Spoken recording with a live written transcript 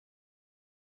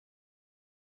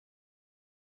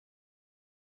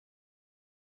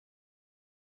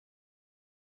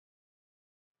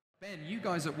Ben, you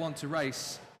guys that want to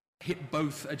race hit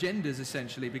both agendas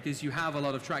essentially, because you have a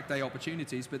lot of track day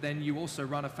opportunities, but then you also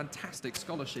run a fantastic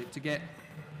scholarship to get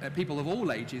people of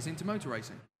all ages into motor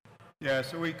racing. Yeah,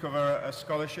 so we cover a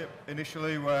scholarship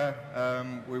initially where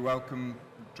we welcome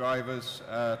drivers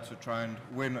to try and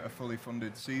win a fully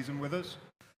funded season with us.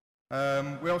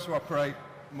 We also operate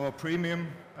more premium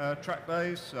track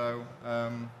days, so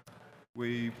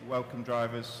we welcome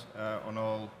drivers on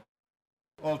all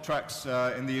tracks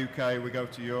in the UK. We go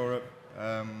to Europe,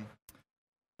 and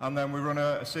then we run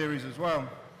a series as well.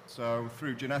 So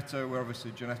through Ginetta, we're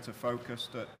obviously Ginetta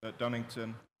focused at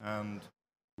Donington, and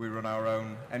we run our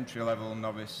own entry-level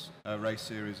novice race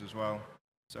series as well.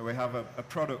 So we have a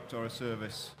product or a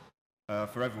service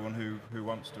for everyone who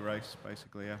wants to race,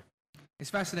 basically, yeah. It's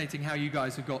fascinating how you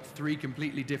guys have got three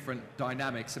completely different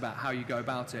dynamics about how you go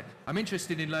about it. I'm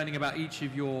interested in learning about each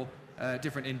of your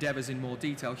different endeavours in more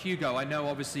detail. Hugo, I know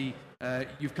obviously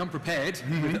you've come prepared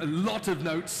with a lot of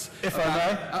notes. If I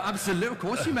may? Absolutely, of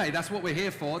course you may. That's what we're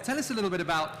here for. Tell us a little bit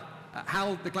about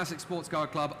how the Classic Sports Car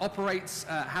Club operates,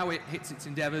 how it hits its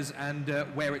endeavours, and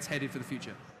where it's headed for the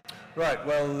future. Right,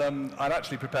 well, I'd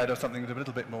actually prepared something a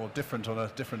little bit more different on a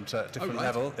different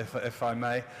level, if I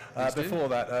may. Before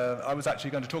that, I was actually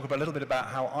going to talk a little bit about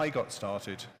how I got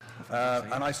started.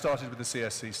 And I started with the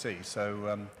CSCC,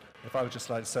 so if I would just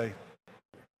like to say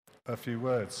a few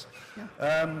words.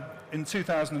 Yeah. In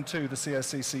 2002, the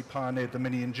CSCC pioneered the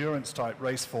mini-endurance type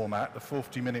race format, the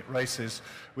 40-minute races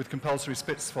with compulsory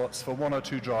split spots for one or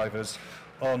two drivers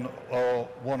on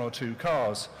one or two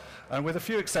cars. And with a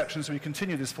few exceptions, we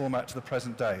continue this format to the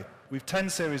present day. We've 10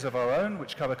 series of our own,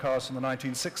 which cover cars from the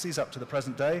 1960s up to the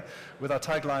present day, with our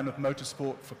tagline of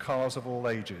Motorsport for cars of all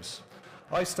ages.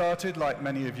 I started, like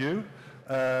many of you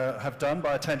have done,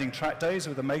 by attending track days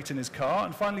with a mate in his car,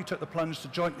 and finally took the plunge to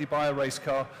jointly buy a race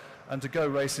car and to go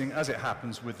racing, as it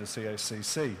happens, with the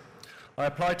CSCC. I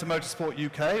applied to Motorsport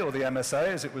UK, or the MSA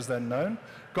as it was then known,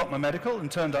 got my medical and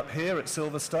turned up here at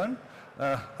Silverstone.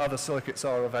 Other circuits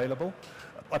are available.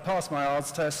 I passed my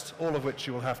ARDS test, all of which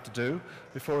you will have to do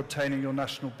before obtaining your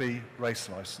National B race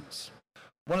license.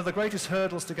 One of the greatest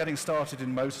hurdles to getting started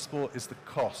in motorsport is the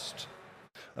cost.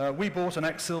 We bought an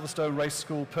ex-Silverstone race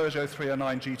school Peugeot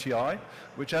 309 GTI,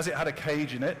 which, as it had a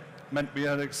cage in it, meant we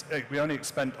only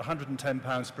spent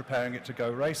 £110 preparing it to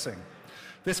go racing.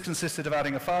 This consisted of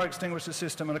adding a fire extinguisher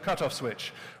system and a cut-off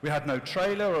switch. We had no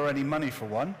trailer or any money for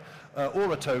one,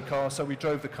 or a tow car, so we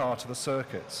drove the car to the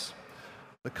circuits.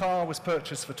 The car was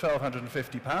purchased for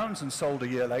 £1,250 and sold a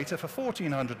year later for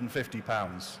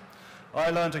 £1,450. I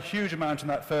learned a huge amount in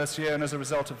that first year, and as a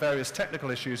result of various technical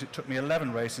issues, it took me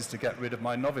 11 races to get rid of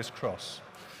my novice cross.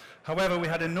 However, we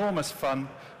had enormous fun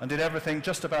and did everything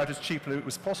just about as cheaply as it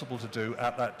was possible to do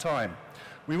at that time.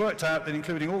 We worked out that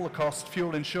including all the costs,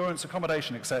 fuel, insurance,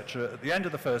 accommodation, etc., at the end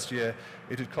of the first year,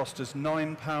 it had cost us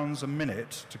 £9 a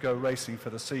minute to go racing for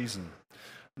the season.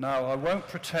 Now, I won't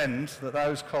pretend that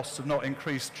those costs have not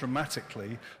increased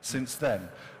dramatically since then.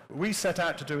 We set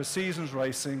out to do a season's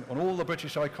racing on all the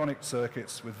British iconic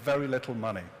circuits with very little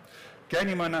money.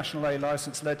 Gaining my National A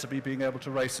licence led to me being able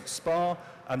to race at Spa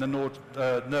and the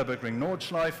Nürburgring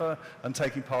Nordschleife and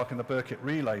taking part in the Birkett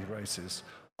Relay races.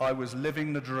 I was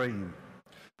living the dream.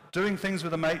 Doing things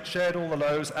with a mate, shared all the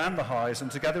lows and the highs, and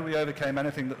together we overcame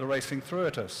anything that the racing threw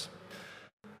at us.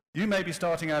 You may be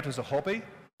starting out as a hobby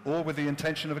or with the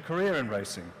intention of a career in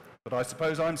racing, but I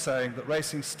suppose I'm saying that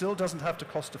racing still doesn't have to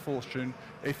cost a fortune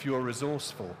if you're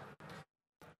resourceful.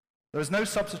 There is no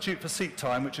substitute for seat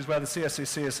time, which is where the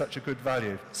CSCC is such a good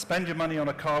value. Spend your money on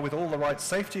a car with all the right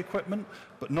safety equipment,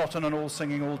 but not on an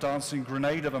all-singing, all-dancing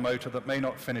grenade of a motor that may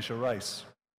not finish a race.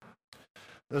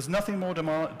 There's nothing more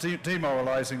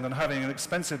demoralizing than having an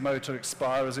expensive motor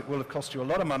expire, as it will have cost you a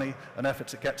lot of money and effort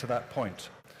to get to that point.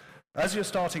 As you're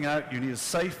starting out, you need a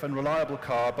safe and reliable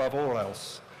car above all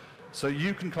else, so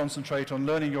you can concentrate on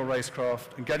learning your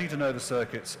racecraft and getting to know the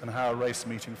circuits and how a race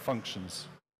meeting functions.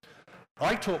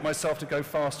 I taught myself to go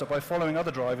faster by following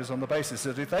other drivers on the basis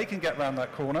that if they can get round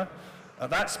that corner at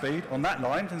that speed on that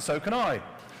line, then so can I.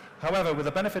 However, with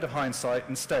the benefit of hindsight,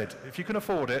 instead, if you can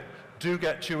afford it, do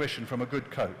get tuition from a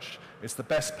good coach. It's the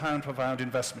best pound-for-pound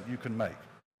investment you can make.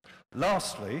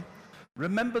 Lastly,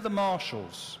 remember the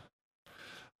marshals.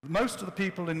 Most of the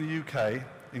people in the UK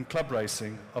in club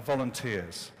racing are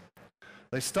volunteers.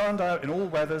 They stand out in all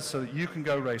weathers so that you can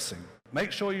go racing.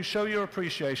 Make sure you show your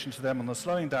appreciation to them on the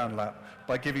slowing down lap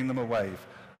by giving them a wave.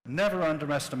 Never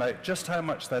underestimate just how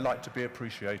much they like to be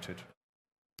appreciated.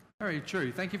 Very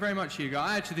true. Thank you very much, Hugo.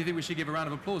 I actually think we should give a round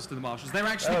of applause to the marshals. They're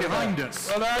actually behind us.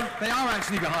 Well done. They are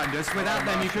actually behind us. Without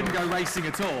them, you couldn't go racing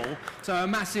at all. So a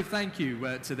massive thank you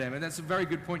to them. And that's a very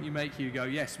good point you make, Hugo.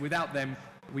 Yes, without them,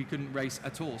 we couldn't race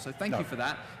at all. So thank you for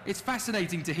that. It's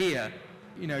fascinating to hear,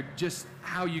 you know, just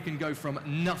how you can go from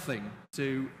nothing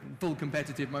to full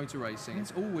competitive motor racing.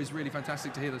 It's always really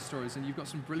fantastic to hear those stories, and you've got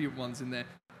some brilliant ones in there.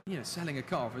 You know, selling a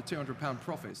car for a £200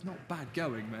 profit, it's not bad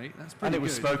going, mate. That's pretty good. And it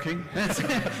was smoking.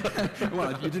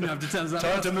 Well, you didn't have to tell us that.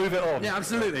 Time to move it on. Yeah,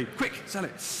 absolutely. Quick, sell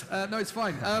it. No, it's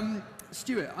fine.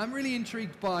 Stuart, I'm really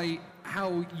intrigued by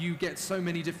how you get so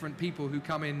many different people who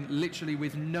come in literally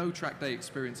with no track day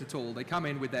experience at all. They come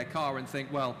in with their car and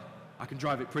think, well, I can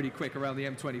drive it pretty quick around the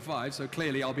M25, so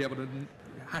clearly I'll be able to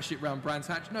hash it round Brands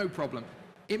Hatch, no problem.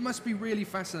 It must be really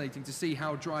fascinating to see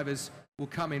how drivers will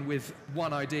come in with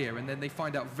one idea and then they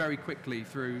find out very quickly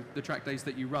through the track days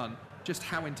that you run just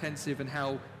how intensive and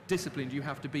how disciplined you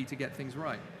have to be to get things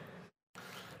right.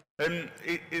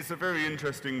 It's a very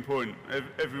interesting point.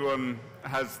 Everyone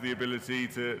has the ability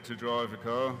to drive a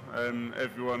car.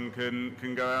 Everyone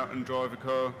can go out and drive a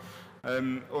car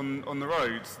on the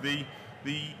roads. The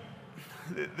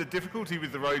difficulty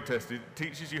with the road test, it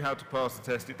teaches you how to pass the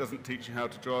test, it doesn't teach you how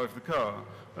to drive the car.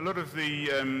 A lot of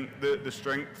the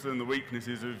strengths and the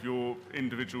weaknesses of your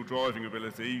individual driving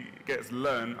ability gets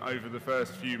learned over the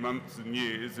first few months and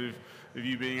years of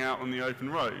you being out on the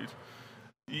open road.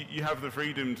 You have the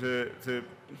freedom to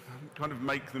kind of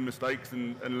make the mistakes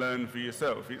and learn for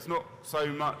yourself. It's not so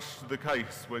much the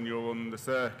case when you're on the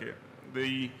circuit.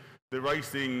 The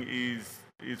racing is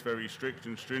very strict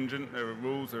and stringent. There are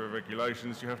rules, there are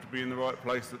regulations. You have to be in the right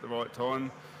place at the right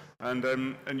time,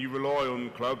 and you rely on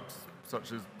clubs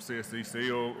such as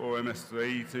CSCC or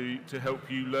MSVT to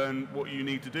help you learn what you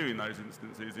need to do in those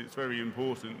instances. It's very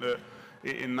important that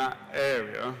in that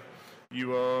area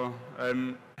you are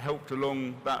helped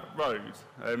along that road.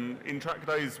 In track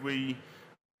days we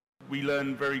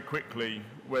learn very quickly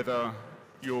whether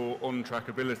your on-track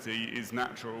ability is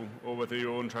natural or whether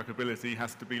your on-track ability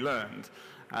has to be learned.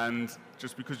 And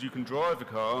just because you can drive a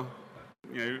car,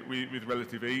 you know, with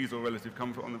relative ease or relative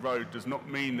comfort on the road does not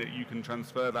mean that you can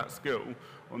transfer that skill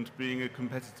onto being a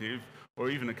competitive or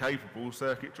even a capable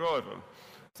circuit driver.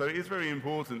 So it is very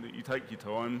important that you take your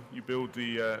time, you build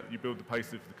the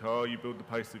pace of the car, you build the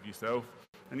pace of yourself,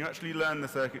 and you actually learn the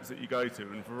circuits that you go to,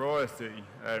 and variety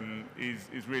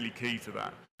is really key to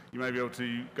that. You may be able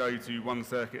to go to one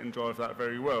circuit and drive that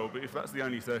very well, but if that's the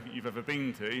only circuit you've ever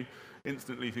been to,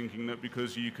 instantly thinking that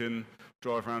because you can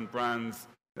drive around Brands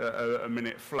a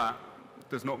minute flat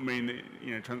does not mean that,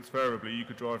 you know, transferably you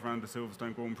could drive around the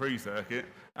Silverstone Grand Prix circuit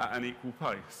at an equal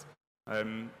pace.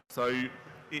 So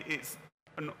it's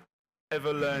an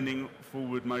ever-learning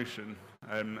forward motion,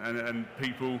 and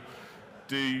people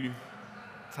do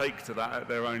take to that at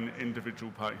their own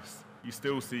individual pace. You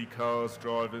still see cars,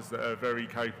 drivers that are very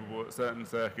capable at certain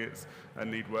circuits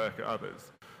and need work at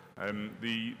others.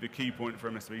 The key point for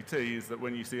MSVT is that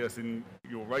when you see us in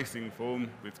your racing form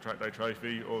with Track Day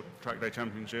Trophy or Track Day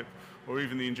Championship, or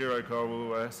even the Enduro Car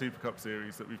or Super Cup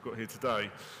series that we've got here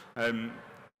today,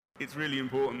 it's really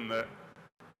important that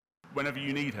whenever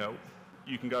you need help,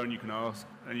 you can go and you can ask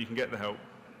and you can get the help.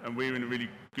 And we're in a really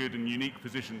good and unique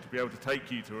position to be able to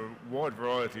take you to a wide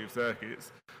variety of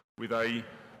circuits with a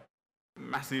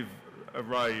massive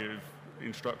array of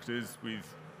instructors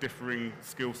with differing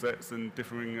skill sets and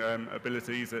differing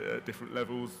abilities at different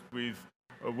levels, with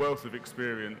a wealth of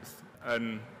experience,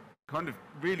 and kind of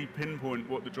really pinpoint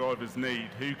what the drivers need,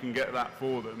 who can get that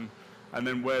for them, and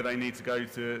then where they need to go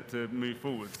to move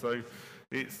forward. So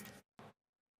it's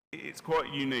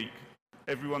quite unique.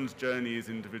 Everyone's journey is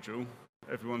individual,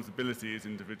 everyone's ability is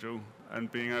individual,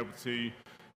 and being able to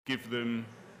give them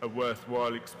a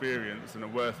worthwhile experience and a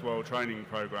worthwhile training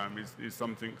program is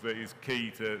something that is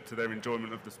key to their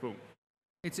enjoyment of the sport.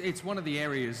 It's one of the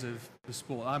areas of the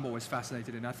sport I'm always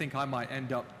fascinated in. I think I might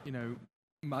end up, you know,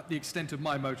 the extent of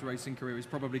my motor racing career is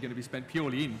probably going to be spent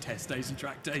purely in test days and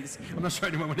track days. I'm not sure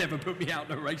anyone would ever put me out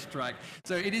on a racetrack.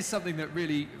 So it is something that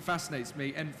really fascinates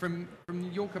me. And from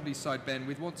your company's side, Ben,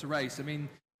 with Want to Race, I mean,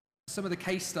 some of the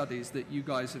case studies that you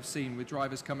guys have seen with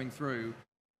drivers coming through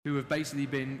who have basically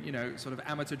been, you know, sort of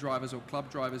amateur drivers or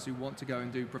club drivers who want to go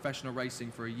and do professional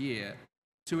racing for a year,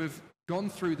 to have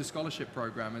gone through the scholarship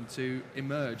program and to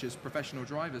emerge as professional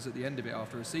drivers at the end of it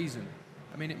after a season.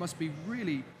 I mean, it must be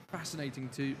really fascinating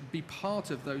to be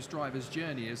part of those drivers'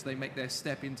 journey as they make their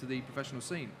step into the professional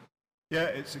scene. Yeah,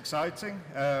 it's exciting.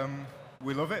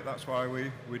 We love it. That's why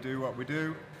we do what we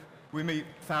do. We meet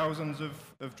thousands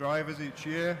of drivers each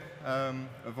year,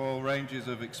 of all ranges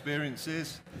of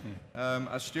experiences.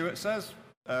 As Stuart says,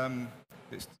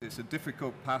 it's a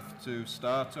difficult path to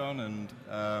start on,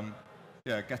 and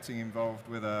yeah, getting involved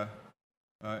with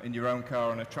in your own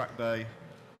car on a track day,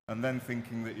 and then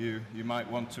thinking that you might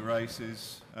want to race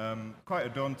is quite a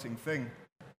daunting thing.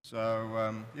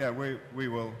 So yeah, we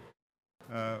will.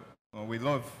 Well, we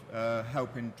love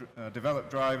helping develop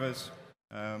drivers,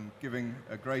 giving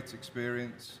a great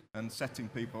experience and setting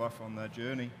people off on their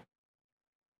journey.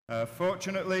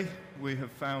 Fortunately, we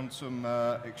have found some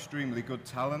extremely good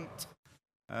talent,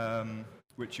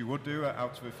 which you would do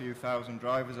out of a few thousand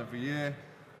drivers every year.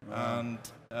 Wow. And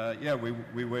yeah,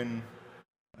 we win.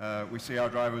 We see our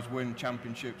drivers win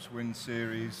championships, win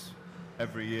series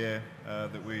every year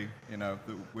that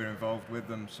we're involved with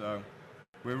them. So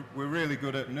we're really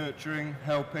good at nurturing,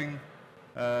 helping,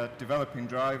 developing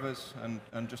drivers,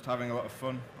 and just having a lot of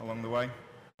fun along the way.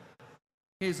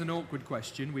 Here's an awkward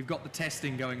question. We've got the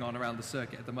testing going on around the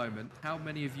circuit at the moment. How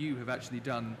many of you have actually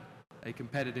done a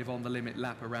competitive on-the-limit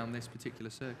lap around this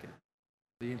particular circuit?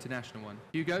 The international one.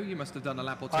 Hugo, you must have done a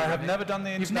lap or two. I have never done the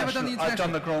international. You've never done the international? I've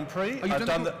done the Grand Prix.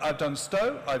 Oh, I've done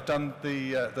Stowe. I've done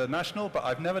the national, but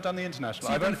I've never done the international.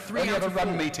 So I've only ever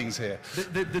run meetings here.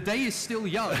 The day is still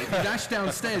young. If you dash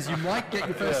downstairs, you might get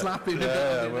your first lap in.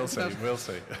 Yeah, we'll see. We'll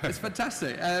see. It's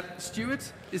fantastic.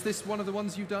 Stuart, is this one of the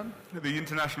ones you've done? The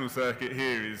international circuit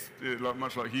here is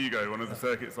much like Hugo, one of the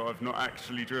circuits that I've not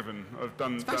actually driven. I've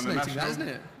done the national, that, isn't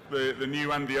it? The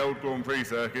new and the old Grand Prix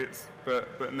circuits,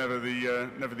 but never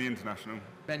the international.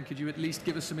 Ben, could you at least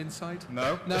give us some insight?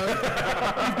 No. No? We've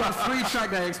got 3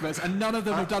 track day experts and none of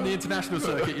them have done the international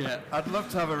circuit yet. I'd love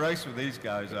to have a race with these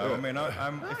guys, though. I mean,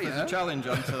 if there's a challenge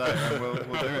on today, then we'll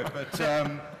do it. But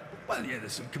well, yeah,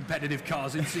 there's some competitive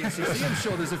cars in CCC. I'm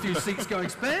sure there's a few seats going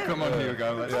spare. Come on,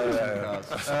 Hugo, let's do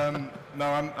some cars. No,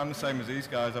 I'm the same as these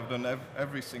guys. I've done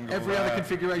every single... Every other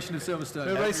configuration of Silverstone.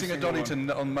 We're racing at Donington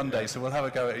on Monday, so we'll have a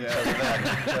go at each other then.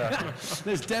 Yeah.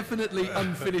 There's definitely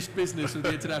unfinished business with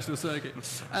the international circuit.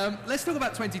 Let's talk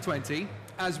about 2020.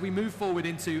 As we move forward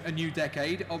into a new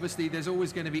decade, obviously there's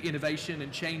always going to be innovation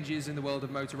and changes in the world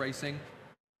of motor racing.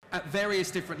 At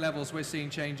various different levels, we're seeing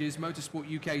changes. Motorsport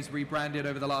UK's rebranded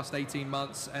over the last 18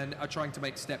 months and are trying to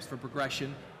make steps for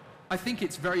progression. I think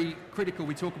it's very critical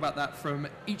we talk about that from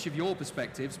each of your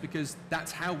perspectives, because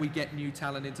that's how we get new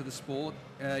talent into the sport.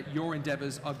 Your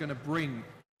endeavours are going to bring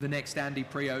the next Andy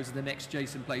Prios, the next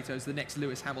Jason Platos, the next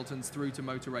Lewis Hamiltons through to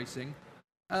motor racing.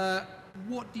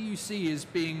 What do you see as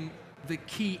being the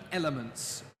key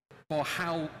elements for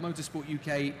how Motorsport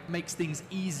UK makes things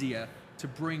easier to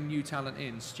bring new talent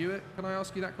in? Stuart, can I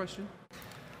ask you that question?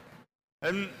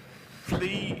 What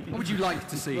would you like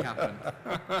to see happen?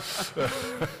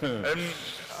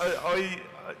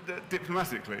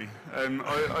 Diplomatically,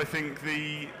 I think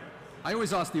I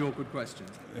always ask the awkward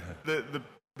questions.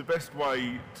 The best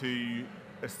way to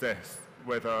assess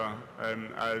whether,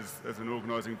 as an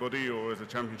organising body or as a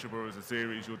championship or as a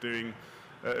series, you're doing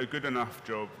a good enough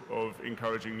job of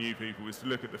encouraging new people is to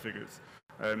look at the figures.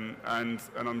 And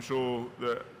I'm sure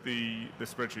that the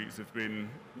spreadsheets have been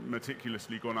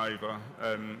meticulously gone over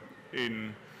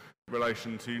in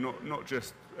relation to not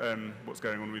just what's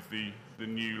going on with the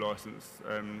new licence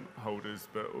holders,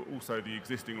 but also the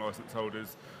existing licence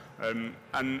holders. And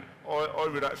I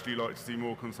would actually like to see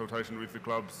more consultation with the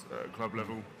clubs at club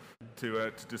level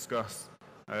to discuss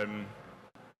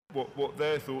what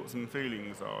their thoughts and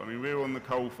feelings are. I mean, we're on the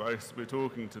coalface, we're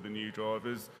talking to the new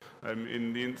drivers.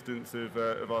 In the instance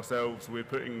of ourselves, we're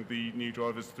putting the new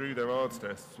drivers through their ARDS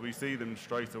tests. We see them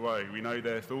straight away. We know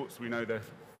their thoughts, we know their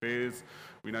fears,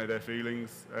 we know their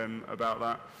feelings about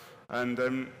that.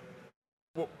 And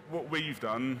what we've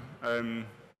done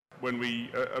when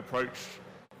we approach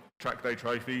Track Day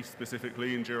Trophy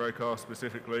specifically, Enduro Car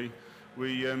specifically,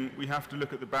 we have to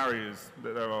look at the barriers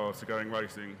that there are to going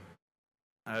racing.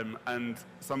 And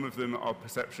some of them are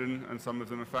perception and some of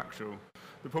them are factual.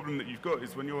 The problem that you've got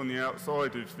is when you're on the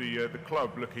outside of the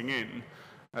club looking in,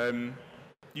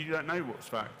 you don't know what's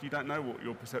fact, you don't know what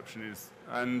your perception is.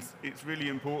 And it's really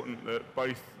important that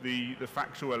both the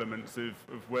factual elements of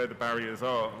where the barriers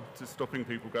are to stopping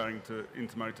people going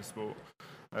into motorsport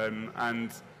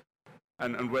and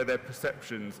where their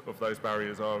perceptions of those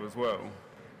barriers are as well.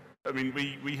 I mean,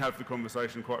 we have the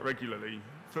conversation quite regularly.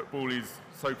 Football is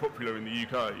so popular in the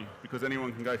UK because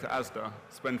anyone can go to Asda,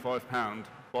 spend £5,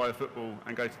 buy a football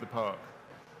and go to the park.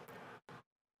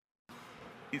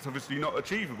 It's obviously not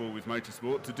achievable with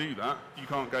motorsport to do that. You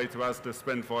can't go to Asda,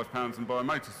 spend £5 and buy a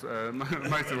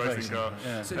motor racing car.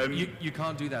 Yeah. So you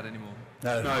can't do that anymore?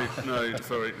 No,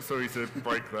 sorry to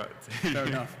break that. Fair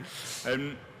enough.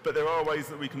 But there are ways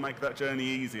that we can make that journey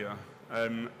easier.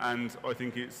 And I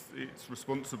think it's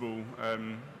responsible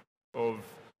of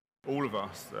all of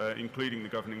us, including the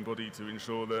governing body, to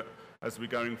ensure that as we're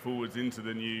going forwards into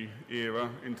the new era,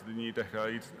 into the new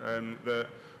decade, that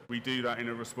we do that in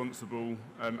a responsible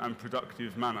and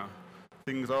productive manner.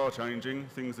 Things are changing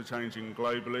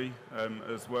globally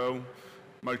as well.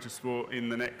 Motorsport in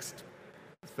the next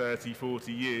 30,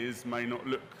 40 years may not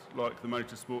look like the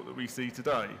motorsport that we see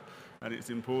today, and it's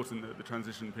important that the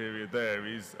transition period there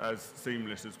is as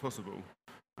seamless as possible.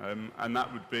 And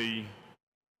that would be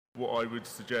what I would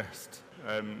suggest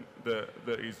that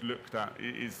is looked at.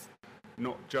 It is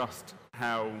not just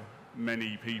how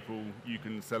many people you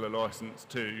can sell a licence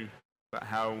to, but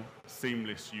how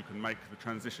seamless you can make the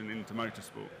transition into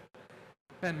motorsport.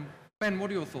 Ben,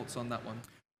 what are your thoughts on that one?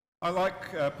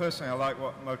 Personally, I like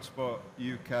what Motorsport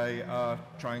UK are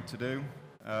trying to do.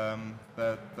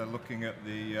 They're looking at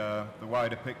the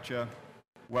wider picture,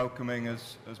 welcoming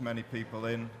as many people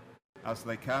in as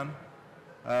they can.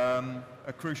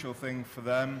 A crucial thing for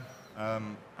them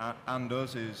and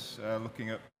us is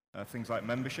looking at things like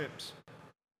memberships.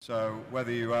 So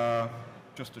whether you are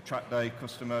just a track day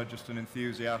customer, just an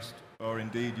enthusiast, or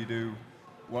indeed you do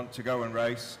want to go and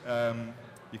race,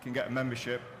 you can get a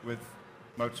membership with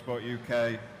Motorsport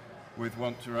UK, with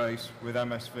Want to Race, with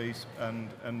MSV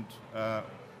and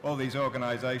all these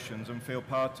organisations, and feel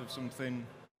part of something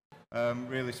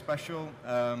really special.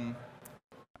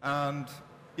 And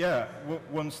yeah,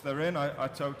 once they're in, I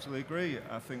totally agree.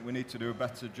 I think we need to do a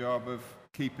better job of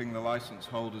keeping the licence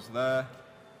holders there.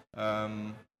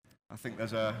 I think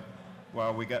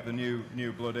while we get the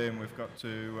new blood in, we've got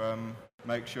to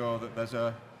make sure that there's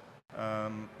a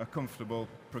comfortable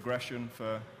progression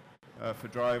for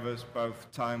drivers,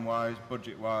 both time-wise,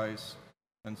 budget-wise,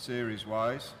 and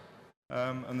series-wise.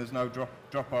 And there's no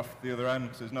drop off the other end.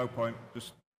 There's no point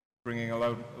just bringing a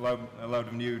load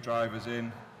of new drivers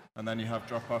in, and then you have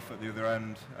drop off at the other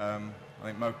end. I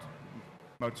think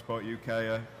Motorsport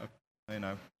UK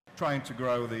are trying to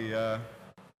grow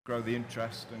the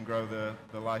interest and grow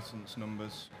the licence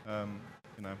numbers,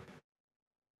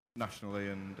 nationally,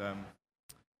 and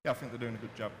yeah, I think they're doing a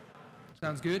good job.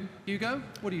 Sounds good. Hugo,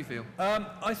 what do you feel?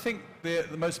 I think the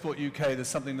Motorsport UK, there's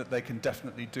something that they can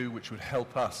definitely do which would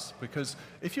help us, because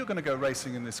if you're going to go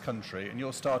racing in this country and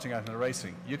you're starting out in a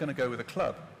racing, you're going to go with a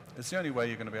club. It's the only way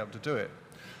you're going to be able to do it.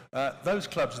 Those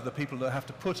clubs are the people that have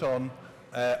to put on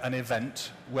an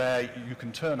event where you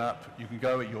can turn up, you can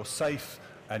go, you're safe,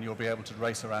 and you'll be able to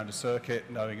race around a circuit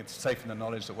knowing it's safe in the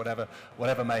knowledge that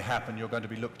whatever may happen, you're going to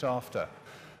be looked after.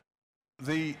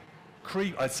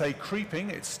 I'd say creeping,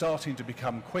 it's starting to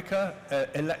become quicker.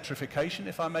 Electrification,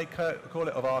 if I may call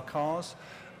it, of our cars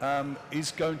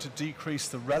is going to decrease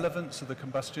the relevance of the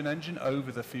combustion engine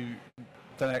over the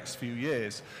next few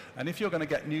years. And if you're going to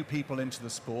get new people into the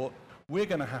sport, we're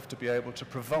going to have to be able to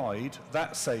provide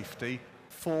that safety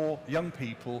for young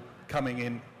people coming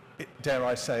in, dare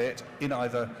I say it, in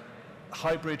either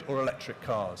hybrid or electric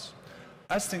cars.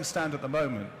 As things stand at the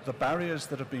moment, the barriers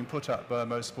that have been put up by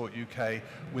Motorsport UK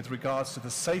with regards to the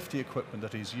safety equipment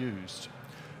that is used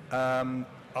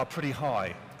are pretty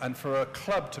high. And for a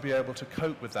club to be able to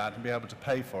cope with that and be able to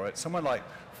pay for it, someone like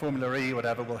Formula E,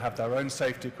 whatever, will have their own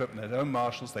safety equipment, their own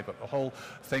marshals, they've got the whole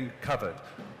thing covered.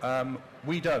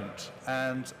 We don't,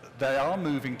 and they are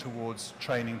moving towards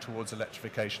training towards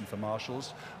electrification for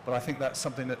marshals, but I think that's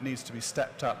something that needs to be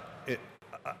stepped up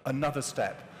another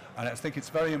step. And I think it's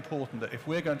very important that if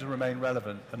we're going to remain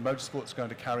relevant and motorsport's going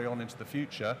to carry on into the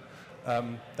future,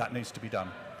 that needs to be done.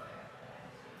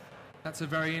 That's a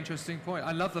very interesting point.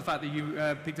 I love the fact that you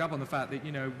picked up on the fact that,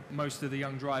 most of the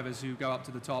young drivers who go up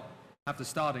to the top have to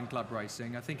start in club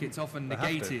racing. I think it's often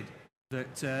negated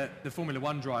that the Formula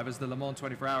One drivers, the Le Mans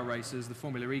 24-hour racers, the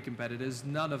Formula E competitors,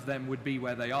 none of them would be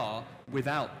where they are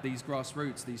without these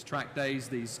grassroots, these track days,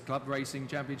 these club racing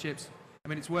championships. I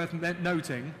mean, it's worth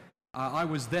noting, I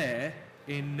was there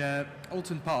in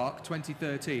Alton Park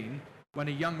 2013 when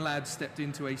a young lad stepped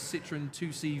into a Citroën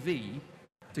 2CV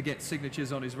to get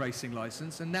signatures on his racing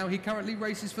licence, and now he currently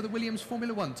races for the Williams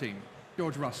Formula One team,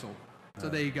 George Russell. So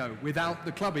there you go. Without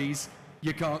the clubbies,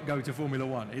 you can't go to Formula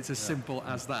One. It's as simple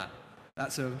as that.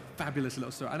 That's a fabulous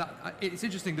little story. And it's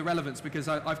interesting, the relevance, because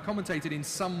I've commentated in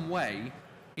some way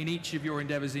in each of your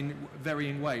endeavours in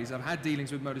varying ways. I've had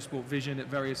dealings with Motorsport Vision at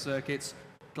various circuits,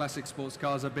 classic sports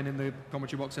cars. I've been in the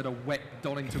commentary box at a wet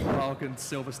Donington Park and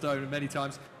Silverstone many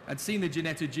times, and seen the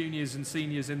Ginetta juniors and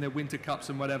seniors in their winter cups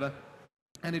and whatever.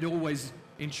 And it always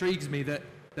intrigues me that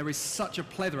there is such a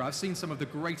plethora. I've seen some of the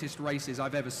greatest races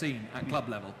I've ever seen at club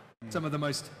level. Some of the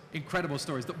most incredible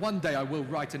stories that one day I will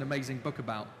write an amazing book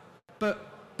about.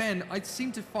 But Ben, I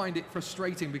seem to find it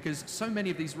frustrating because so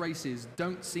many of these races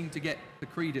don't seem to get the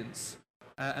credence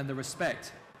and the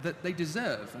respect that they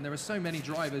deserve. And there are so many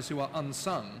drivers who are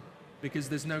unsung because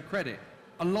there's no credit.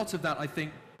 A lot of that, I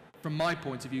think, from my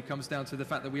point of view, comes down to the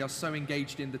fact that we are so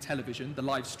engaged in the television, the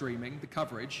live streaming, the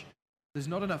coverage. There's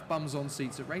not enough bums on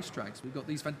seats at racetracks. We've got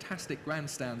these fantastic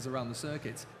grandstands around the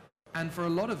circuits. And for a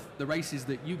lot of the races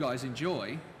that you guys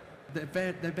enjoy,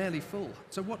 they're barely full.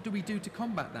 So what do we do to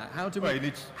combat that? How do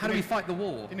we fight the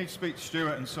war? You need to speak to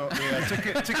Stuart and sort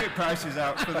the ticket prices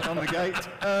out on the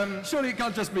gate. Surely it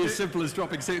can't just be as simple as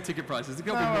dropping ticket prices. There's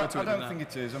got to be more to it than that. I don't think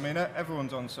it is. I mean,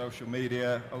 everyone's on social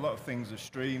media. A lot of things are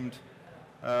streamed.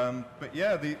 But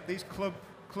yeah, these club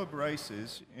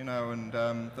races, you know, and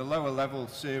the lower level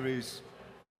series,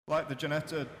 like the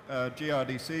Ginetta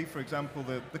GRDC, for example,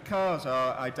 the cars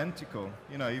are identical.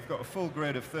 You know, you've got a full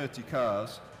grid of 30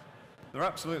 cars. They're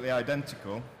absolutely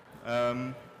identical.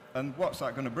 And what's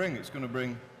that going to bring? It's going to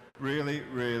bring really,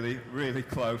 really, really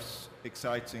close,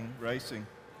 exciting racing.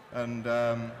 And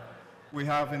we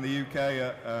have in the UK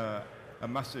a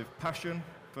massive passion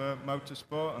for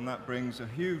motorsport, and that brings a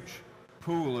huge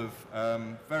pool of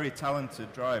very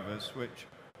talented drivers, which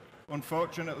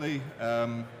unfortunately,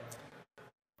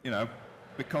 you know,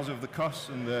 because of the costs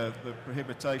and the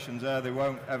prohibitions there, they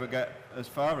won't ever get as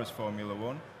far as Formula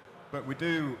One. But we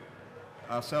do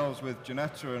ourselves with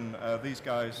Ginetta and these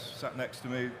guys sat next to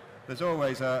me. There's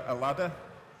always a ladder,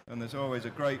 and there's always a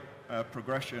great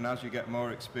progression as you get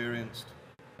more experienced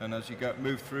and as you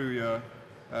move through your,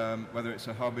 whether it's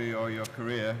a hobby or your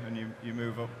career, and you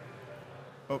move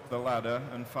up the ladder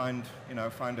and find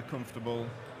a comfortable,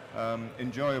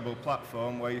 enjoyable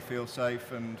platform where you feel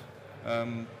safe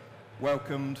and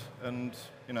welcomed, and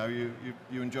you know you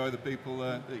enjoy the people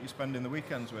that you spend in the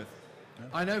weekends with.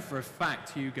 I know for a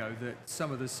fact, Hugo, that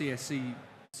some of the CSC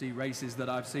races that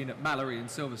I've seen at Mallory and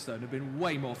Silverstone have been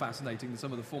way more fascinating than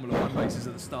some of the Formula One races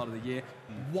at the start of the year.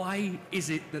 Why is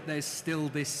it that there's still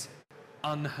this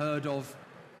unheard of,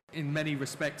 in many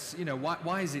respects, you know,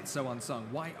 why is it so unsung?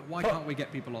 Why can't we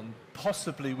get people on?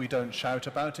 Possibly we don't shout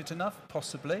about it enough,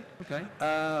 possibly. Okay.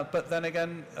 But then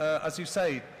again, as you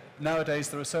say, nowadays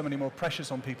there are so many more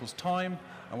pressures on people's time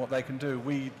and what they can do.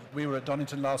 We were at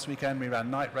Donington last weekend, we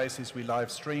ran night races, we live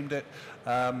streamed it.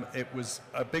 It was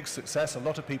a big success, a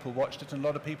lot of people watched it and a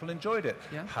lot of people enjoyed it.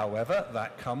 Yeah. However,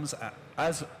 that comes,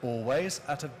 as always,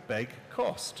 at a big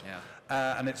cost. Yeah.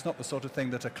 And it's not the sort of thing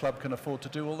that a club can afford to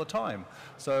do all the time.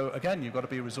 So again, you've got to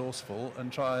be resourceful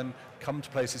and try and come to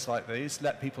places like these,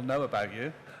 let people know about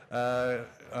you. Yeah,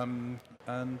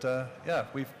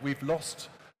 we've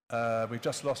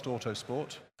just lost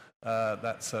Autosport.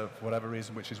 That's for whatever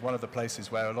reason, which is one of the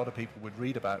places where a lot of people would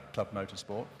read about Club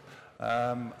Motorsport.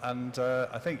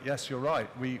 I think, yes, you're right.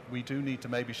 We do need to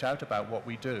maybe shout about what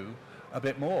we do a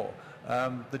bit more.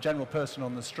 The general person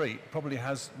on the street probably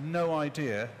has no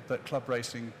idea that club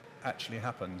racing actually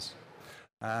happens.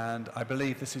 And I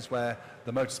believe this is where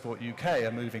the Motorsport UK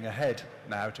are moving ahead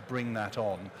now to bring that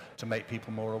on, to make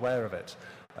people more aware of it.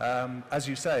 As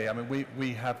you say, I mean,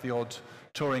 we have the odd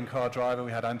touring car driver.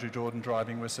 We had Andrew Jordan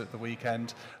driving with us at the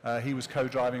weekend. He was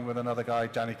co-driving with another guy,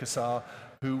 Danny Cassar,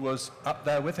 who was up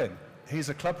there with him. He's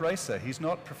a club racer. He's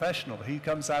not professional. He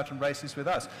comes out and races with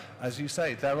us. As you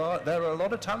say, there are a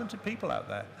lot of talented people out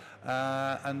there.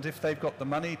 And if they've got the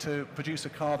money to produce a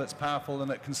car that's powerful and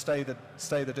that can stay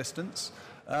the distance,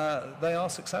 they are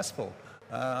successful.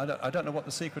 I don't know what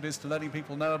the secret is to letting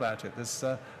people know about it. There's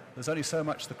only so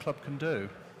much the club can do.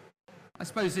 I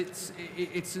suppose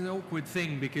it's an awkward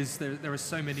thing because there are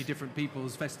so many different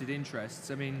people's vested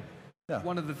interests. I mean, yeah.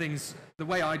 One of the things, the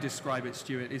way I describe it,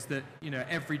 Stuart, is that, you know,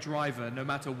 every driver, no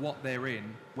matter what they're in,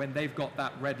 when they've got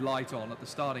that red light on at the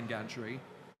starting gantry,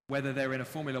 whether they're in a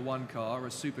Formula One car, a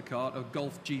supercar, a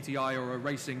Golf GTI or a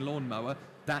racing lawnmower,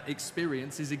 that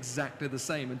experience is exactly the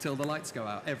same until the lights go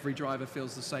out. Every driver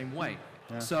feels the same way.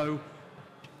 Yeah. So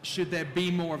should there be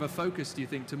more of a focus, do you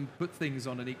think, to put things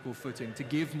on an equal footing, to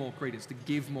give more credence, to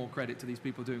give more credit to these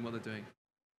people doing what they're doing?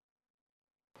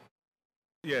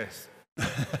 Yes.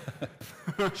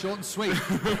 Short and sweet.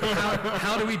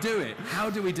 How do we do it? How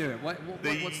do we do it?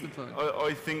 What's the point?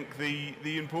 I think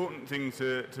the important thing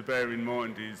to bear in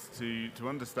mind is to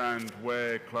understand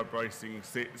where club racing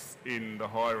sits in the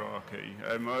hierarchy.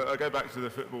 I go back to the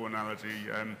football analogy.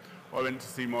 I went to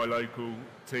see my local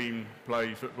team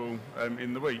play football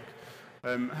in the week.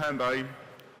 Herne Bay,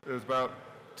 there was about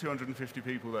 250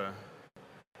 people there,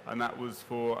 and that was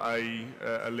for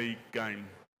a league game.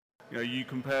 You know, you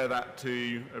compare that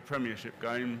to a Premiership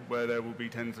game where there will be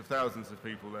tens of thousands of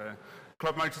people there.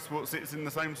 Club Motorsport sits in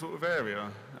the same sort of area.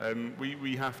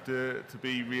 We have to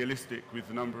be realistic with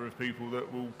the number of people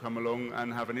that will come along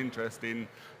and have an interest in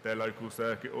their local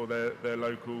circuit or their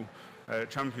local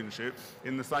championship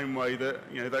in the same way that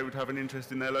they would have an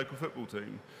interest in their local football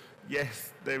team.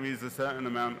 Yes, there is a certain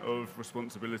amount of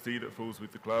responsibility that falls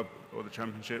with the club or the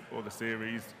championship or the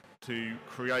series to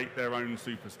create their own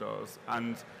superstars,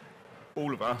 and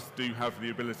all of us do have the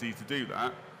ability to do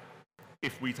that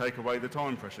if we take away the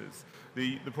time pressures.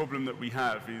 The problem that we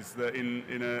have is that in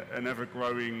an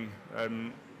ever-growing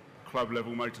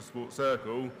club-level motorsport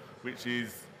circle, which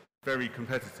is very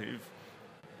competitive,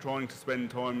 trying to spend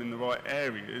time in the right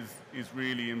areas is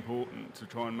really important to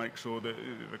try and make sure that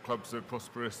the clubs are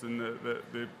prosperous and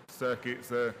that the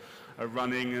circuits are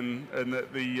running and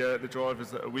that the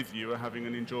drivers that are with you are having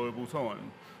an enjoyable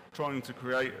time. Trying to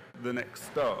create the next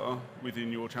star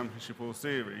within your championship or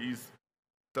series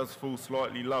does fall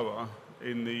slightly lower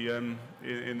in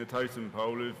the totem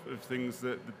pole of things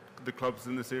that the clubs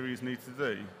and the series need to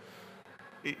do.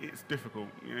 It's difficult.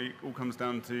 It all comes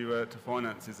down to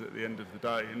finances at the end of the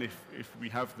day. And if we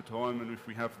have the time and if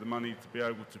we have the money to be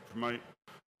able to promote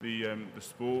the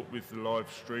sport with the live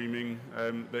streaming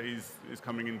that is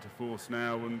coming into force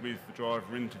now, and with the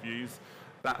driver interviews,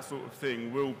 that sort of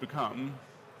thing will become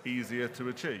easier to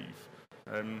achieve.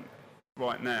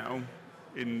 Right now,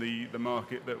 in the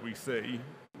market that we see,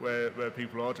 where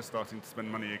people are just starting to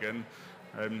spend money again,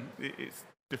 it's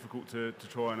difficult to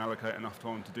try and allocate enough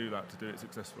time to do it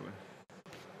successfully.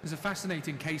 There's a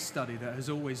fascinating case study that has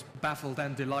always baffled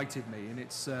and delighted me, and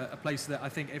it's a place that I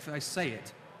think if I say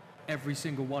it, every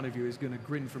single one of you is going to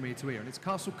grin from ear to ear, and it's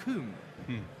Castle Combe.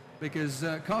 Because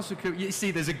Castle Combe, you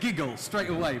see there's a giggle straight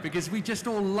away, because we just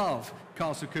all love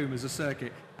Castle Combe as a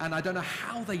circuit, and I don't know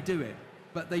how they do it,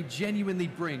 but they genuinely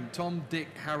bring Tom, Dick,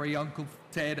 Harry, Uncle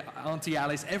Ted, Auntie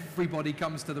Alice, everybody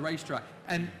comes to the racetrack.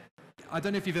 And I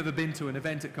don't know if you've ever been to an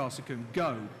event at Castle Combe,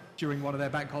 go during one of their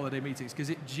bank holiday meetings, because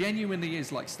it genuinely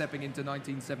is like stepping into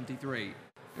 1973,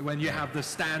 when you have the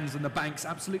stands and the banks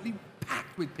absolutely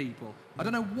packed with people. I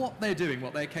don't know what they're doing,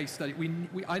 what their case study.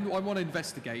 I want to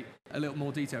investigate a little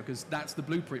more detail, because that's the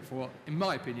blueprint for, in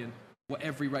my opinion, what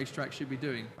every racetrack should be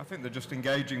doing. I think they're just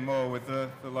engaging more with the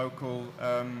local,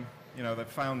 they've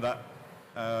found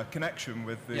that connection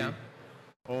with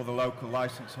all the local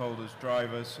licence holders,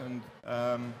 drivers,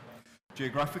 and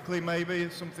geographically maybe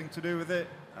it's something to do with it.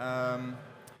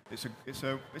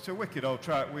 It's a wicked old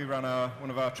track. We ran one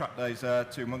of our track days there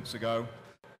 2 months ago,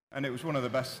 and it was one of the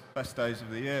best days of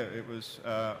the year. It was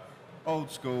old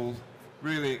school,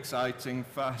 really exciting,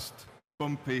 fast,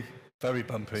 bumpy, very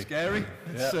bumpy, scary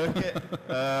circuit.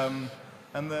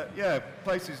 And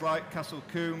places like Castle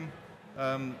Combe,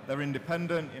 they're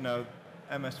independent.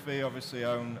 MSV obviously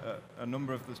own a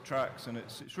number of the tracks, and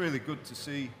it's really good to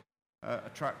see a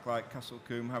track like Castle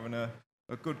Combe having a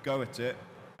good go at it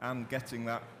and getting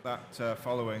that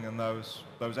following and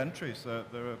those entries.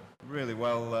 They're really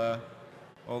well.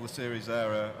 All the series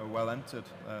there are well entered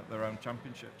their own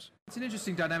championships. It's an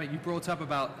interesting dynamic. You brought up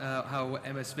about how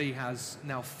MSV has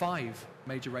now 5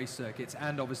 major race circuits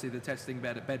and obviously the testing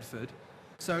bed at Bedford.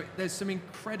 So there's some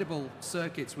incredible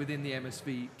circuits within the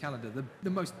MSV calendar. The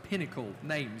most pinnacle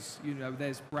names,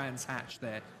 there's Brands Hatch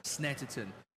there, Snetterton,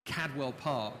 Cadwell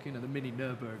Park, the mini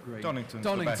Nürburgring. Donington,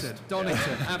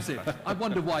 absolutely. I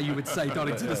wonder why you would say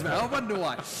Donington as well. I wonder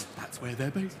why. That's where they're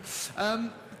based.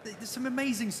 There's some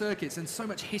amazing circuits and so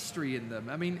much history in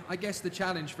them. I mean, I guess the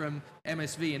challenge from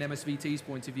MSV and MSVT's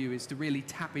point of view is to really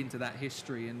tap into that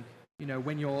history, and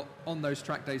when you're on those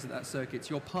track days at that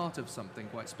circuit, you're part of something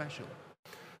quite special.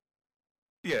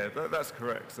 Yeah, that's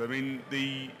correct. I mean,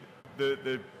 the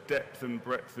depth and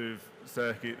breadth of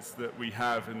circuits that we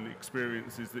have and the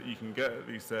experiences that you can get at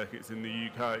these circuits in the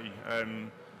UK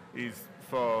is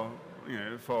far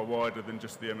wider than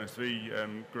just the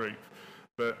MSV group.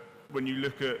 But when you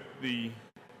look at the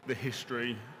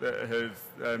history that has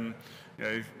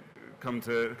come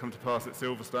to pass at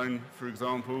Silverstone, for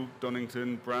example,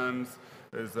 Donington, Brands,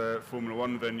 as Formula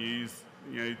One venues,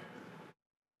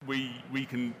 we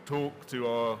can talk to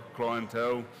our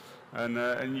clientele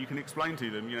and you can explain to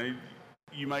them.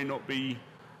 You may not be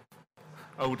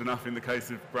old enough in the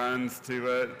case of Brands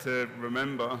to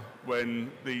remember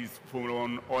when these Formula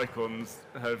One icons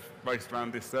have raced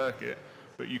around this circuit,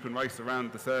 but you can race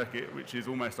around the circuit, which is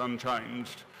almost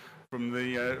unchanged from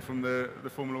the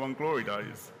Formula One glory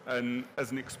days. And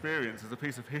as an experience, as a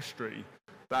piece of history,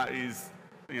 that is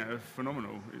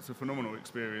phenomenal. It's a phenomenal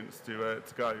experience to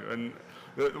go. And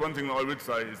the one thing that I would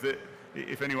say is that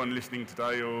if anyone listening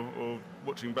today or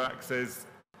watching back says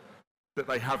that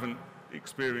they haven't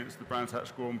experienced the Brands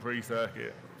Hatch Grand Prix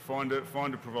circuit, find a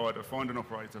provider, find an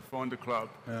operator, find a club,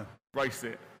 race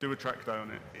it, do a track day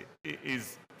on it. It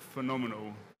is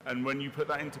phenomenal. And when you put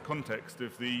that into context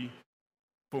of the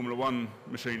Formula One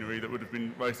machinery that would have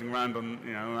been racing around on,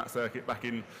 on that circuit back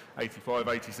in 85,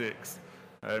 86.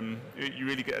 You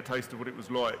really get a taste of what it was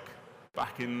like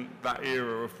back in that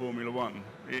era of Formula One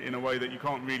in a way that you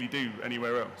can't really do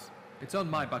anywhere else. It's on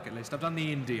my bucket list. I've done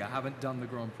the Indy, I haven't done the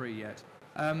Grand Prix yet.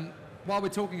 While we're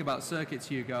talking about circuits,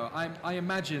 Hugo, I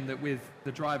imagine that with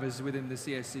the drivers within the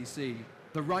CSCC,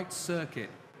 the right circuit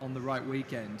on the right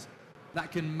weekend,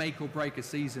 that can make or break a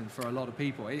season for a lot of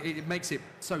people. It makes it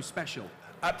so special.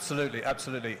 Absolutely,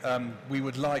 absolutely.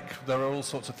 There are all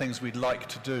sorts of things we'd like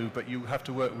to do, but you have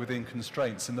to work within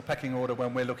constraints. In the pecking order,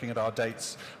 when we're looking at our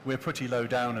dates, we're pretty low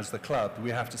down as the club.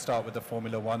 We have to start with the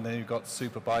Formula One, then you've got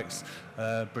superbikes,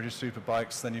 British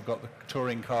superbikes, then you've got the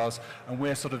touring cars, and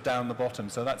we're sort of down the bottom.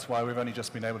 So that's why we've only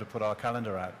just been able to put our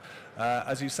calendar out.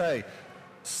 As you say,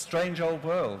 strange old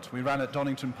world. We ran at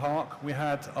Donington Park. We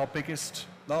had our biggest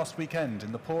last weekend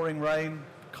in the pouring rain,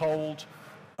 cold.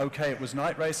 Okay, it was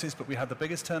night races, but we had the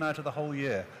biggest turnout of the whole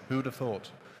year. Who would have thought?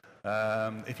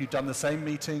 If you'd done the same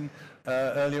meeting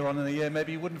earlier on in the year,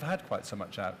 maybe you wouldn't have had quite so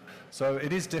much out. So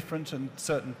it is different, and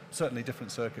certainly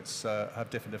different circuits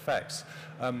have different effects.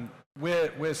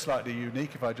 We're slightly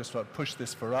unique. If I just push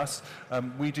this for us,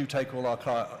 we do take all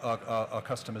our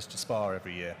customers to Spa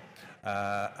every year.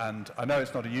 And I know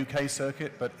it's not a UK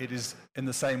circuit, but it is in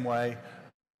the same way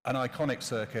an iconic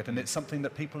circuit, and it's something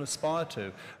that people aspire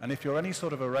to. And if you're any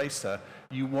sort of a racer,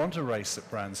 you want to race at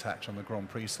Brands Hatch on the Grand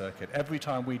Prix circuit. Every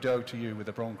time we go to you with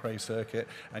the Grand Prix circuit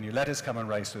and you let us come and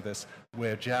race with us,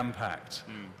 we're jam-packed.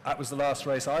 That was the last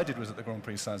race I did, was at the Grand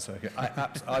Prix Sun circuit.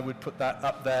 I would put that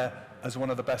up there as one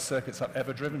of the best circuits I've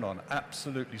ever driven on.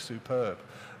 Absolutely superb.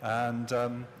 And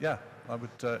yeah,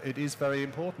 it is very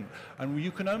important. And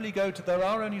you can only go to, there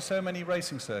are only so many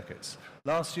racing circuits.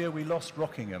 Last year we lost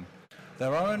Rockingham.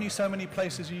 There are only so many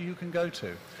places you can go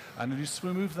to, and you just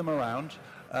move them around.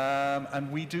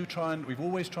 And we've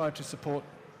always tried to support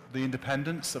the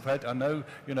independents. I know,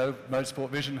 Motorsport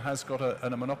Vision has got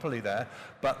a monopoly there,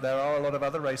 but there are a lot of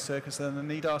other race circuits that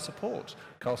need our support.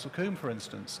 Castle Combe, for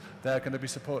instance, they're going to be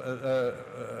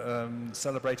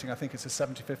celebrating, I think it's the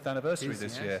 75th anniversary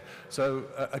this year. So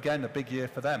again, a big year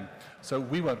for them. So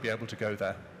we won't be able to go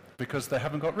there because they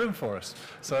haven't got room for us.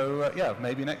 So yeah,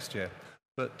 maybe next year.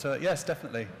 But yes,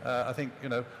 definitely. I think,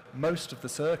 most of the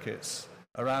circuits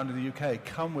around in the UK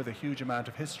come with a huge amount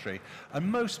of history. And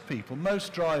most people,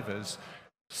 most drivers,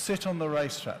 sit on the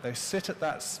racetrack. They sit at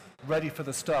that ready for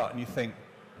the start, and you think,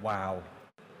 wow,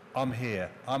 I'm here.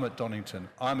 I'm at Donington.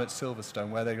 I'm at Silverstone,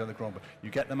 where they go to the Grand Prix.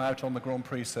 You get them out on the Grand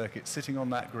Prix circuit, sitting on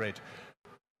that grid.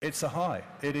 It's a high.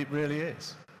 It really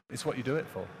is. It's what you do it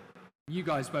for. You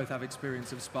guys both have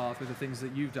experience of Spa with the things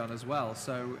that you've done as well.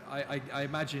 So I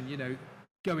imagine,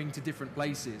 going to different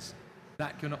places,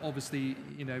 that can obviously,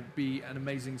 be an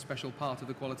amazing special part of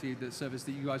the quality of the service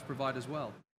that you guys provide as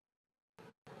well.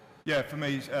 Yeah, for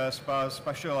me, Spa's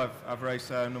special. I've raced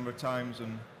there a number of times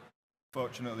and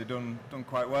fortunately done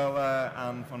quite well there.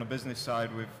 And on the business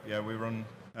side, we run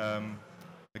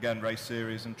again race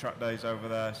series and track days over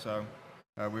there. So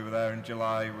we were there in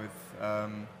July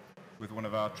with one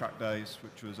of our track days,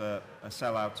 which was a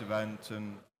sellout event,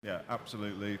 and yeah,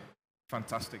 absolutely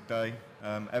fantastic day.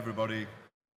 Everybody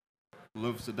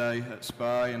loves the day at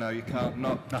Spa. You can't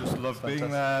not just love being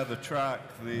there. The track,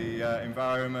 the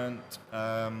environment,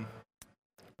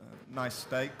 nice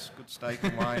steaks, good steak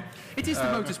and wine. It is the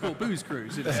Motorsport Booze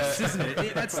Cruise, isn't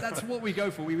it? That's what we go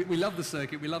for. We love the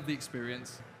circuit. We love the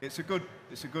experience. It's a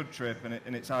good trip,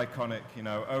 and it's iconic.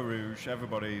 Eau Rouge.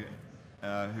 Everybody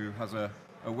who has a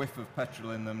whiff of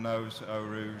petrol in them knows Eau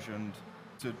Rouge, and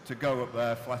to go up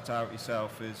there flat out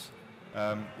yourself is.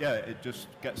 It just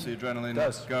gets the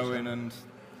adrenaline going, and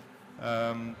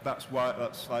that's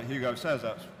like Hugo says,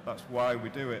 that's why we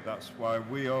do it. That's why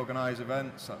we organise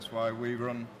events. That's why we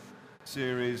run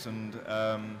series and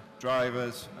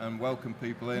drivers and welcome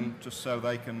people in, just so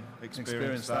they can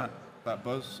experience that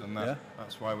buzz, and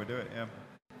that's why we do it. Yeah.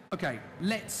 Okay,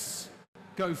 let's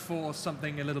go for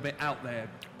something a little bit out there.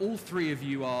 All three of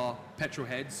you are petrol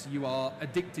heads. You are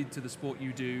addicted to the sport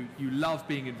you do. You love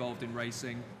being involved in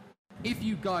racing. If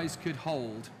you guys could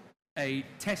hold a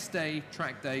test day,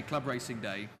 track day, club racing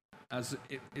day, as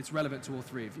it's relevant to all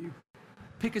three of you,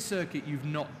 pick a circuit you've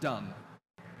not done.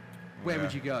 Where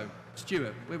would you go?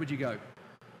 Stuart, where would you go?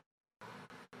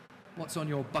 What's on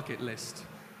your bucket list?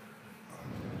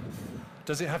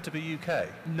 Does it have to be UK?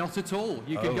 Not at all.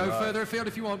 You can go further afield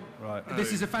if you want. Right.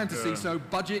 This is a fantasy, so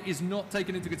budget is not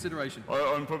taken into consideration.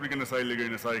 I'm probably going to say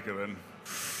Laguna Seca then.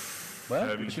 Well,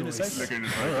 Laguna Seca. Laguna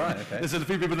Seca. Oh, right, okay. There's a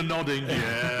few people that are nodding.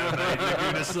 Yeah,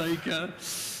 Laguna Seca.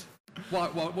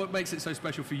 What makes it so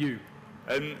special for you?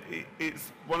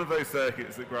 It's one of those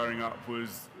circuits that growing up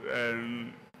was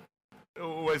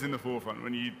always in the forefront.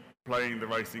 When you playing the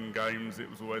racing games, it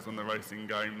was always on the racing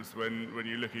games. When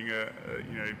you're looking at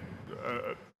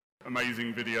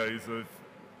amazing videos of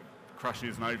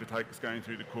crashes and overtakes going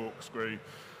through the corkscrew,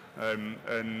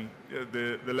 and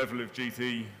the level of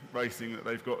GT racing that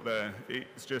they've got there,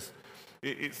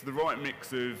 it's the right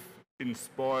mix of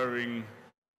inspiring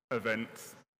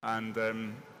events and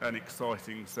an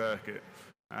exciting circuit,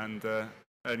 and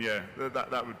yeah,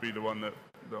 that would be the one that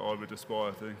I would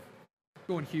aspire to.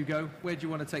 Go on, Hugo. Where do you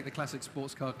want to take the Classic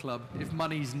Sports Car Club if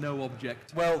money's no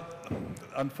object? Well,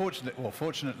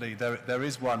 fortunately, there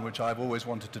is one which I've always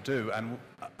wanted to do, and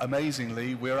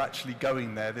amazingly, we're actually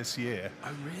going there this year. Oh,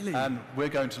 really? And we're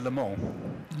going to Le Mans.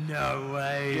 No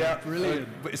way. Yeah, brilliant.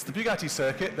 It's the Bugatti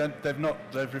circuit.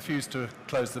 They've refused to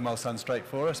close the Mulsanne Straight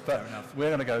for us, but we're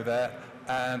going to go there.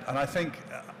 And I think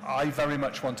I very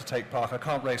much want to take part. I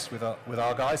can't race with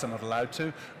our guys, I'm not allowed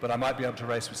to, but I might be able to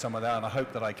race with someone there, and I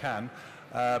hope that I can.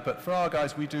 But for our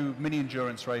guys, we do mini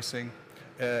endurance racing.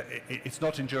 It's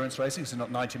not endurance racing, it's not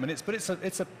 90 minutes, but it's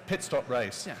a pit stop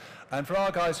race. Yeah. And for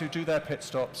our guys who do their pit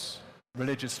stops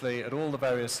religiously at all the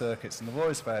various circuits in the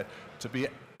Royce Fair, to be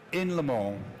in Le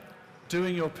Mans,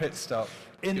 doing your pit stop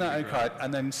in that kart,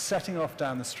 and then setting off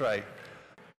down the straight,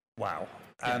 wow.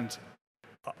 Yeah. And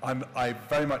I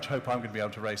very much hope I'm going to be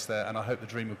able to race there, and I hope the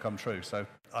dream will come true. So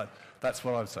that's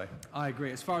what I would say. I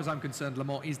agree. As far as I'm concerned, Le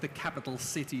Mans is the capital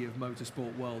city of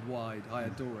motorsport worldwide. I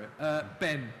adore it.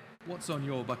 Ben, what's on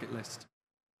your bucket list?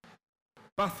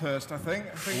 Bathurst, I think.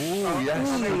 Oh,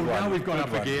 yes. Now we've gone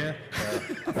up a gear.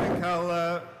 I think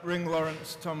I'll ring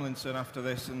Lawrence Tomlinson after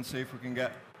this and see if we can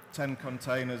get 10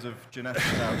 containers of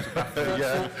genetics out to Bathurst.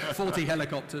 Yeah. 40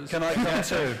 helicopters. Can I come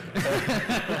too?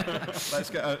 Let's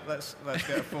get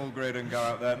a full grid and go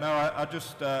out there. No,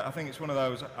 I think it's one of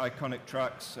those iconic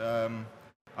tracks.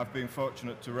 I've been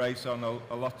fortunate to race on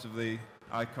a lot of the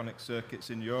iconic circuits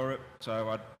in Europe,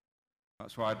 so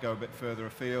that's why I'd go a bit further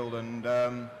afield.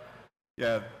 And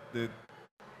yeah,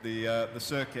 the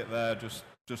circuit there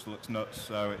just looks nuts.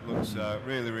 So it looks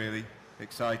really, really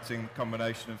exciting.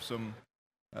 Combination of some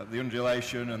the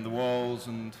undulation and the walls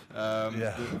and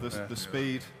the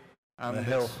speed and the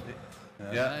hill.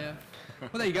 Yeah. Well,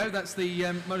 there you go. That's the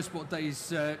Motorsport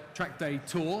Days track day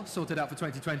tour sorted out for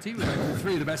 2020. We're going through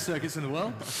 3 of the best circuits in the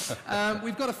world.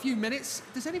 We've got a few minutes.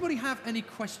 Does anybody have any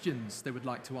questions they would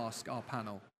like to ask our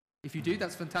panel? If you do,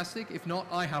 that's fantastic. If not,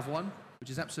 I have one, which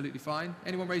is absolutely fine.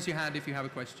 Anyone raise your hand if you have a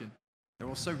question. They're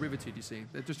all so riveted, you see.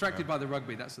 They're distracted by the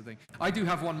rugby, that's the thing. I do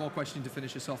have one more question to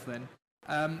finish us off then.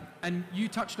 And you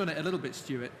touched on it a little bit,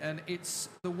 Stuart, and it's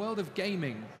the world of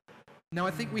gaming. Now,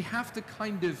 I think we have to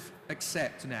kind of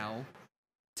accept now,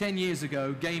 10 years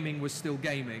ago, gaming was still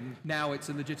gaming. Now it's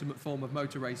a legitimate form of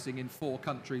motor racing in 4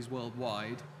 countries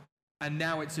worldwide. And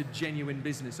now it's a genuine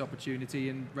business opportunity,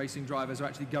 and racing drivers are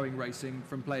actually going racing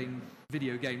from playing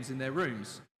video games in their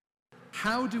rooms.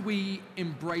 How do we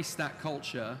embrace that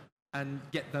culture and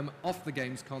get them off the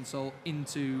games console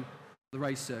into the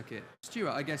race circuit?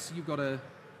 Stuart, I guess you've got a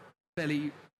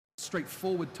fairly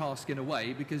straightforward task in a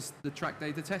way, because the track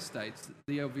day, the test date's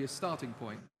the obvious starting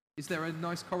point. Is there a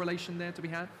nice correlation there to be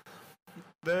had?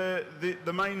 The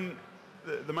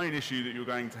main issue that you're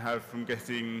going to have from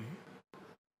getting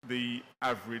the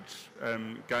average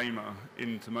gamer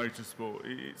into motorsport,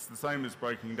 it's the same as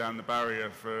breaking down the barrier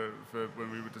for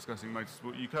when we were discussing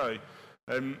Motorsport UK.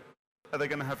 Are they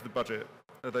going to have the budget?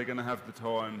 Are they going to have the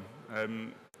time?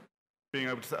 Being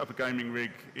able to set up a gaming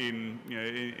rig in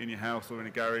your house or in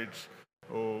a garage,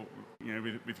 or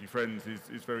with your friends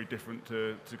is very different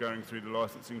to going through the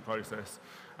licensing process.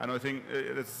 And I think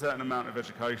there's a certain amount of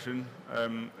education,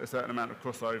 a certain amount of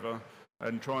crossover,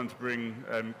 and trying to bring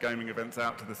gaming events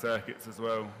out to the circuits as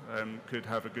well could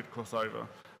have a good crossover.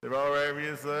 There are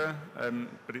areas there,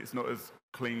 but it's not as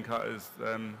clean cut as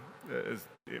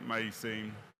it may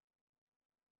seem.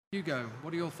 Hugo,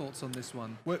 what are your thoughts on this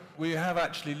one? We have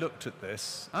actually looked at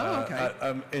this. Oh, okay.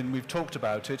 And we've talked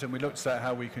about it, and we looked at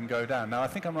how we can go down. Now, I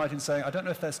think I'm right in saying, I don't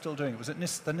know if they're still doing it. Was it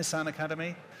the Nissan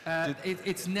Academy?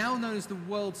 It's now known as the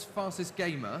world's fastest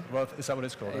gamer. Well, is that what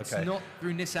it's called? It's okay. not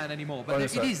through Nissan anymore, but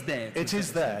it is there. It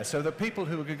is there. So the people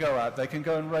who can go out, they can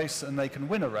go and race, and they can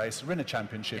win a race, win a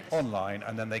championship online,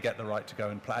 and then they get the right to go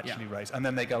and actually race. And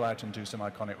then they go out and do some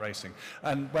iconic racing.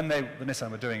 And when the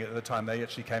Nissan were doing it at the time, they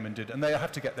actually came and did, and they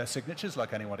have to get their signatures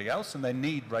like anybody else, and they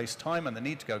need race time, and they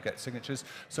need to go get signatures.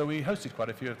 So we hosted quite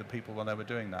a few of the people when they were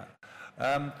doing that.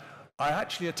 I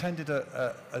actually attended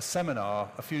a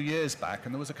seminar a few years back,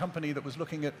 and there was a company that was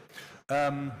looking at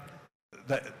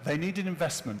that they needed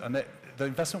investment, and the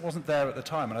investment wasn't there at the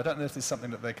time, and I don't know if this is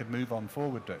something that they could move on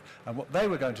forward to. And what they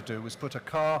were going to do was put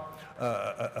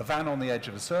a van on the edge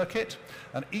of a circuit,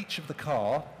 and each of the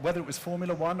car, whether it was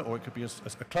Formula One or it could be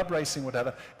a club racing,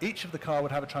 whatever, each of the car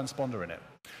would have a transponder in it.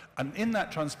 And in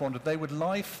that transponder, they would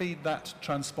live feed that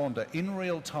transponder in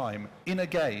real time in a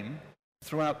game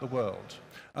throughout the world.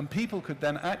 And people could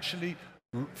then actually,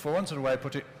 for want of a way of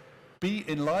putting it, be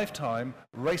in live time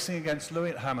racing against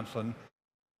Lewis Hamilton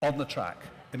on the track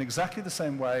in exactly the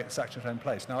same way it's actually taken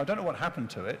place. Now, I don't know what happened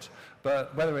to it,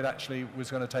 but whether it actually was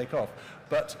going to take off.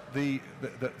 But the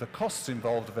costs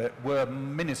involved of it were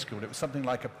minuscule. It was something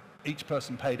like each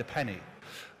person paid a penny.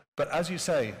 But as you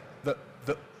say,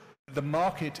 the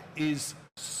market is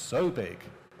so big,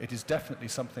 it is definitely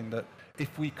something that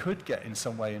if we could get in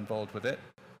some way involved with it,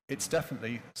 it's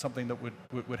definitely something that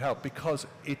would help, because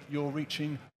you're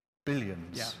reaching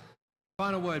billions. Yeah.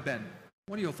 Final word, Ben.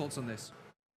 What are your thoughts on this?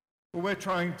 Well, we're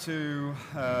trying to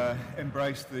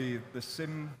embrace the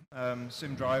sim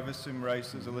drivers, sim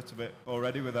racers a little bit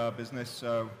already with our business.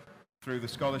 So through the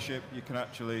scholarship, you can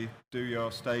actually do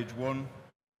your stage 1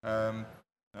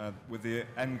 with the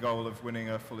end goal of winning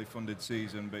a fully funded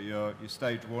season. But your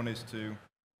stage 1 is to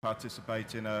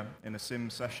participate in a sim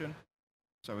session,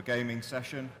 so a gaming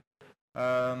session.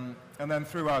 And then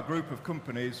through our group of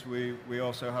companies, we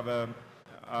also have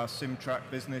our sim track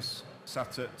business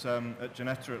sat at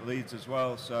Genetta at Leeds as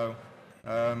well. So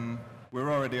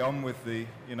we're already on with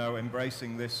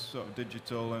embracing this sort of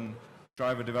digital and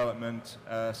driver development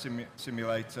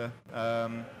simulator,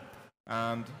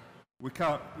 and we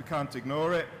can't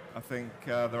ignore it. I think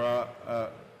there are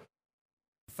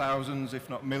thousands, if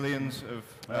not millions,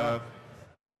 of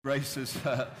racers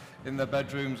in their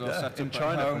bedrooms or set up in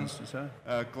China, at home, for instance,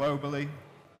 globally.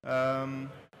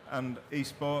 And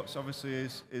esports obviously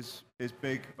is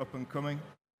big, up and coming.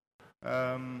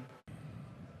 The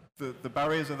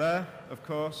barriers are there, of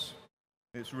course.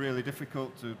 It's really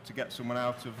difficult to get someone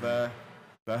out of their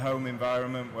home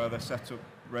environment where they're set up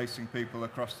racing people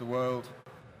across the world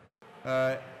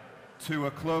to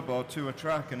a club or to a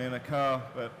track and in a car.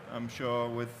 But I'm sure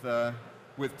with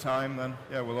time, then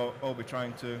we'll all be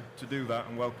trying to do that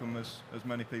and welcome as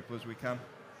many people as we can.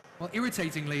 Well,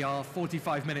 irritatingly, our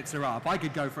 45 minutes are up. I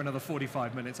could go for another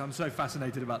 45 minutes. I'm so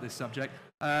fascinated about this subject.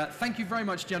 Thank you very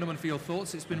much, gentlemen, for your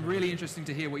thoughts. It's been really interesting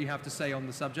to hear what you have to say on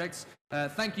the subjects.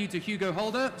 Thank you to Hugo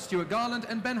Holder, Stuart Garland,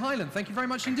 and Ben Hyland. Thank you very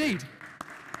much indeed.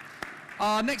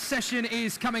 Our next session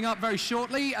is coming up very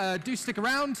shortly. Do stick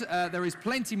around. There is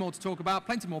plenty more to talk about,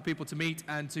 plenty more people to meet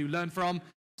and to learn from.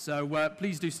 So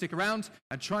please do stick around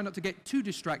and try not to get too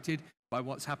distracted by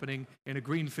what's happening in a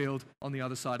green field on the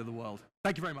other side of the world.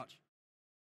 Thank you very much.